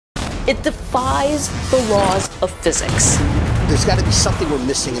It defies the laws of physics. There's got to be something we're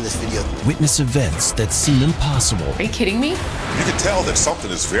missing in this video. Witness events that seem impossible. Are you kidding me? You can tell that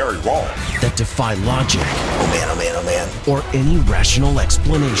something is very wrong. That defy logic. Oh man, oh man, oh man. Or any rational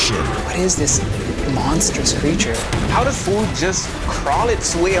explanation. What is this monstrous creature? How does food just crawl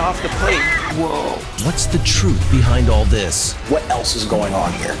its way off the plate? Whoa. What's the truth behind all this? What else is going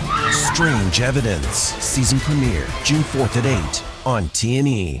on here? Strange Evidence. Season premiere, June 4th at 8 on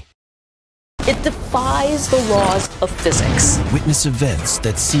T+E. It defies the laws of physics. Witness events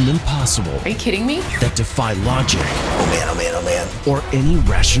that seem impossible. Are you kidding me? That defy logic. Oh man, oh man, oh man. Or any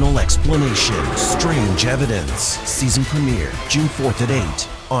rational explanation. Strange Evidence. Season premiere, June 4th at 8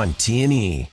 on T+E.